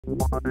From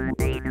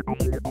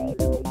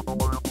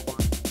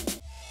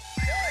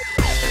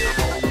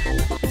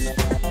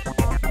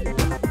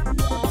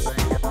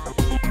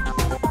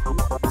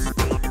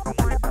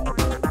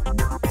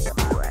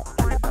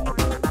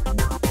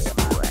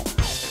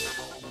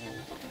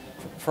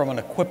an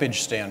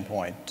equipage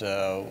standpoint,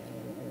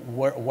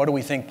 what do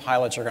we think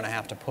pilots are going to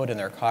have to put in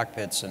their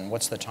cockpits, and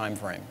what's the time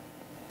frame?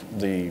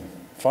 The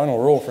final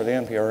rule for the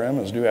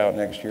NPRM is due out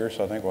next year,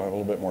 so I think we'll have a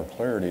little bit more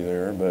clarity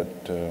there.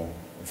 But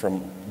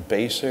from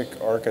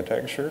basic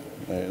architecture,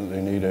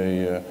 they need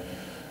a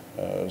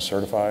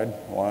certified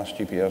WAAS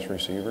GPS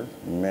receiver,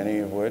 many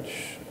of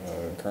which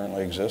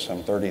currently exist.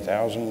 Some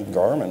 30,000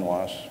 Garmin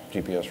WAAS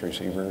GPS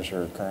receivers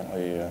are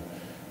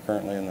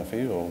currently in the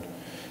field.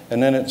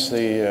 And then it's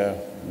the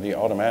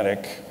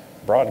automatic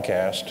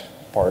broadcast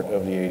part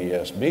of the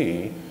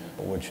ADS-B,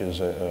 which is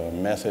a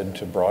method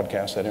to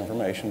broadcast that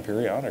information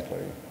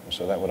periodically.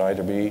 So that would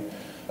either be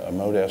a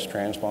Mode S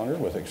transponder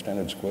with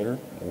extended splitter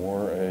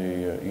or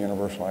a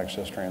universal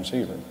access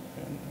transceiver.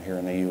 And here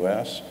in the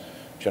US,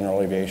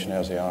 General Aviation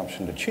has the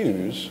option to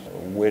choose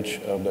which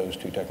of those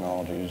two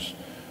technologies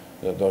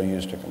that they'll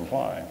use to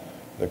comply.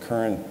 The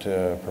current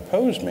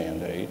proposed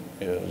mandate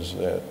is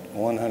that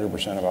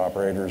 100% of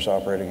operators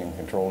operating in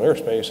controlled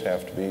airspace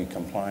have to be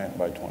compliant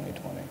by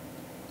 2020.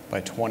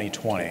 By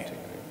 2020.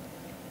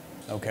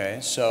 Okay,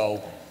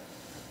 so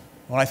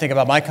when I think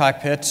about my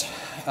cockpit,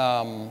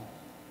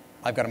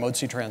 I've got a Mode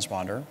C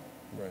transponder,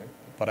 right,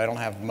 but I don't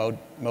have Mode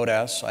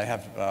S. I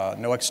have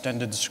no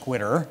extended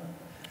squitter,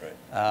 right,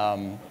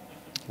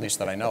 at least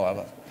that I know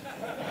of.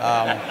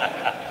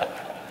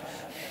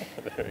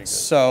 Very good.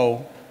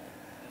 So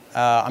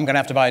I'm going to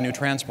have to buy a new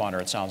transponder,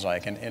 it sounds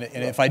like. And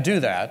if I do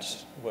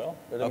that, well,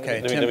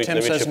 okay,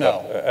 Tim says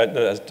no.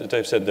 As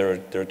Dave said, there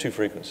are two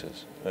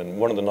frequencies. And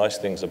one of the nice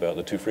things about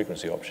the two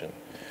frequency option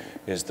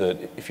is that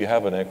if you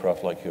have an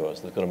aircraft like yours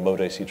that's got a Mode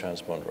AC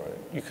transponder on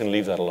it, you can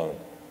leave that alone.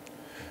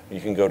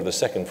 You can go to the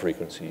second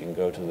frequency. You can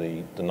go to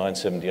the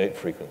 978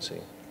 frequency.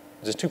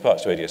 There's two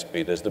parts to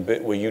ADS-B. There's the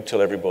bit where you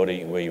tell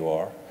everybody where you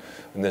are,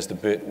 and there's the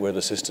bit where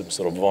the system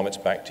sort of vomits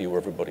back to you where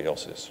everybody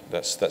else is.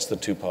 That's the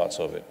two parts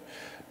of it.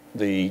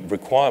 The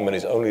requirement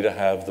is only to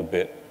have the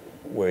bit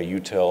where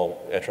you tell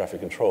air traffic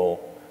control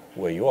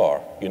where you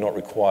are. You're not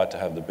required to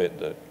have the bit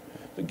that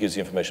gives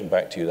the information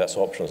back to you. That's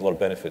optional. There's a lot of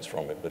benefits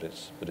from it, but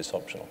it's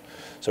optional.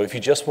 So if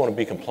you just want to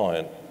be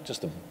compliant,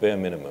 just the bare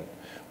minimum,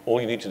 all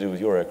you need to do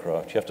with your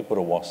aircraft, you have to put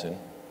a WAAS in.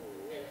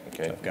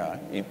 Okay. I've got.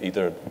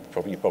 Either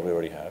you probably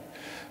already have,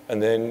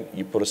 and then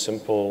you put a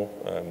simple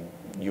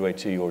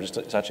UAT, or just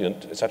it's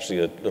actually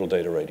a little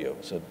data radio.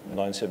 It's a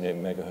 978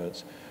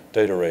 megahertz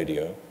data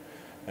radio,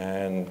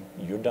 and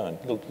you're done.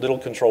 Little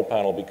control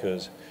panel,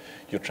 because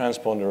your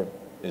transponder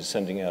is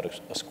sending out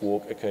a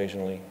squawk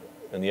occasionally,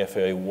 and the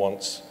FAA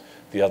wants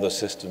the other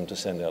system to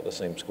send out the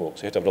same squawk.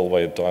 So you have to have a little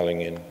way of dialing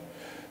in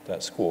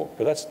that squawk.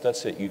 But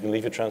that's it. You can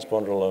leave your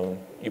transponder alone.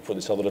 You put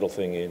this other little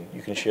thing in.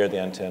 You can share the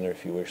antenna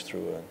if you wish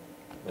through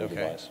a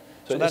device.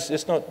 So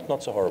it's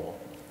not so horrible.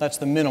 That's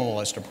the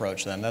minimalist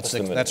approach then.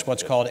 That's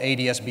what's called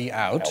ADS-B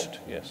out.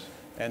 Yes.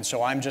 And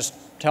so I'm just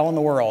telling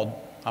the world,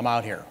 I'm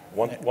out here.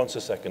 Once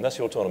a second. That's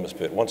the autonomous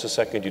bit. Once a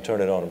second, you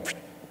turn it on. And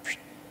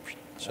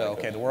so,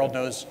 okay, the world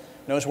knows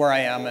where I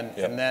am, and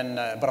then,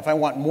 but if I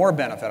want more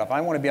benefit, if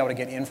I want to be able to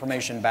get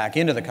information back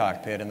into the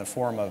cockpit in the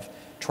form of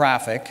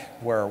traffic,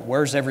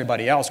 where's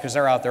everybody else? Because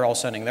they're out there all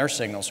sending their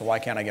signals, so why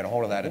can't I get a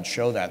hold of that and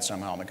show that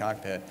somehow in the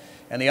cockpit?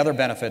 And the other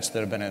benefits that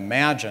have been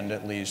imagined,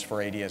 at least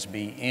for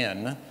ADS-B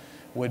in,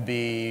 would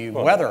be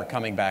weather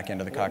coming back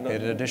into the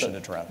cockpit in addition to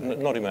traffic.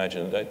 Not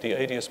imagined.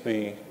 The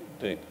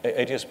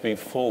ADS-B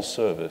full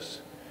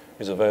service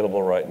is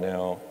available right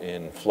now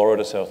in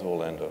Florida, south of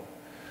Orlando,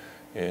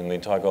 in the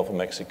entire Gulf of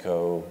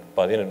Mexico.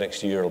 By the end of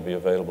next year, it'll be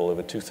available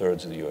over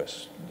 2/3 of the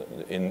US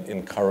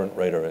in current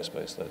radar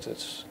airspace. That's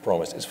its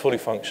promise. It's fully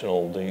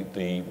functional.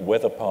 The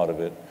weather part of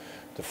it,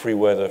 the free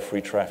weather,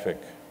 free traffic,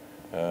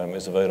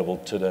 is available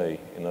today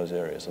in those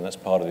areas, and that's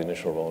part of the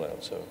initial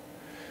rollout.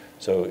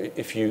 So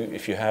if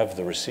you have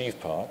the receive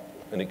part,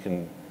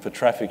 and for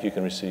traffic you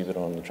can receive it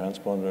on the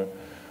transponder,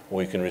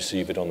 or you can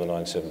receive it on the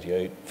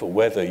 978. For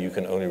weather, you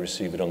can only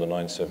receive it on the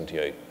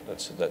 978.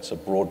 That's a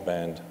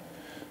broadband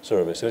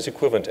service. And it's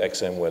equivalent to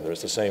XM weather.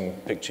 It's the same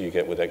picture you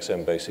get with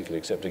XM basically,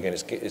 except again,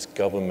 it's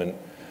government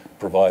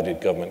provided,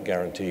 government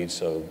guaranteed,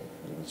 so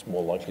it's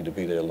more likely to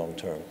be there long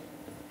term.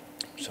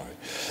 Sorry.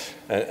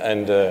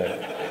 And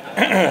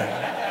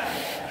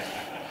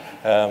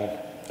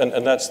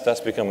that's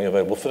becoming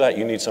available. For that,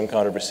 you need some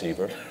kind of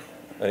receiver.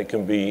 And it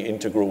can be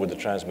integral with the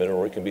transmitter,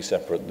 or it can be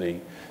separate. The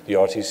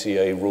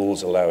RTCA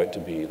rules allow it to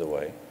be either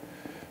way.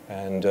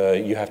 And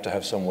you have to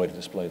have some way to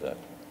display that.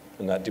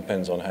 And that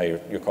depends on how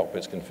your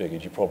cockpit's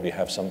configured. You probably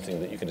have something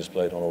that you can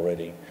display it on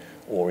already,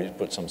 or you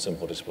put some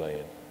simple display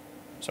in.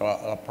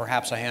 So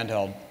perhaps a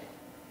handheld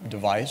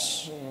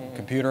device,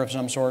 computer of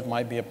some sort,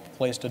 might be a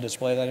place to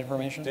display that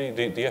information?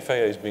 The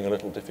FAA is being a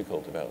little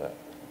difficult about that.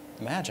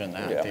 Imagine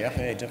that, Yeah. the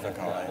FAA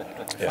difficult. I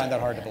find that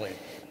hard to believe.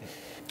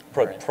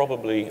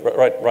 Probably,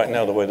 right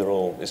now the way the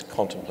rule is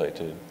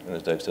contemplated, and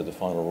as Dave said, the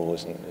final rule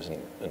isn't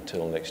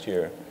until next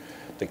year,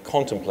 they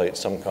contemplate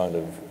some kind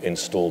of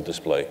installed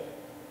display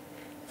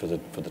for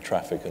the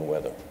traffic and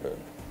weather. But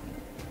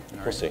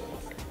we'll see.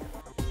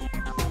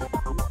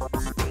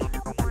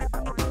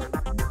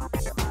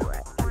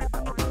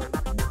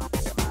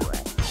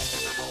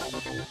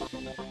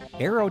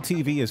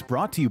 Aero-TV is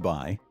brought to you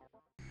by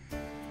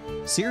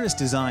Cirrus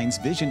Design's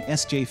Vision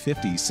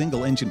SJ50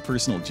 single-engine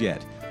personal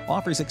jet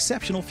offers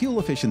exceptional fuel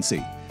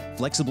efficiency,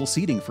 flexible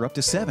seating for up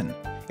to 7,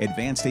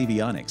 advanced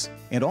avionics,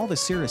 and all the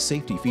Cirrus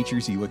safety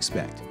features you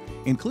expect,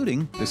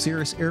 including the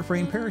Cirrus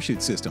airframe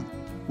parachute system.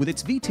 With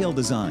its V-tail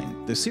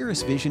design, the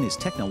Cirrus Vision is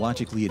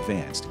technologically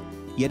advanced,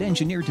 yet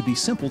engineered to be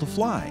simple to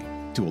fly,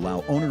 to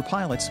allow owner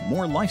pilots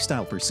more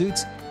lifestyle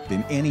pursuits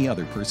than any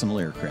other personal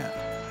aircraft.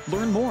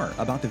 Learn more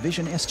about the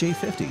Vision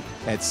SJ50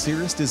 at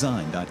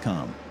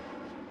cirrusdesign.com.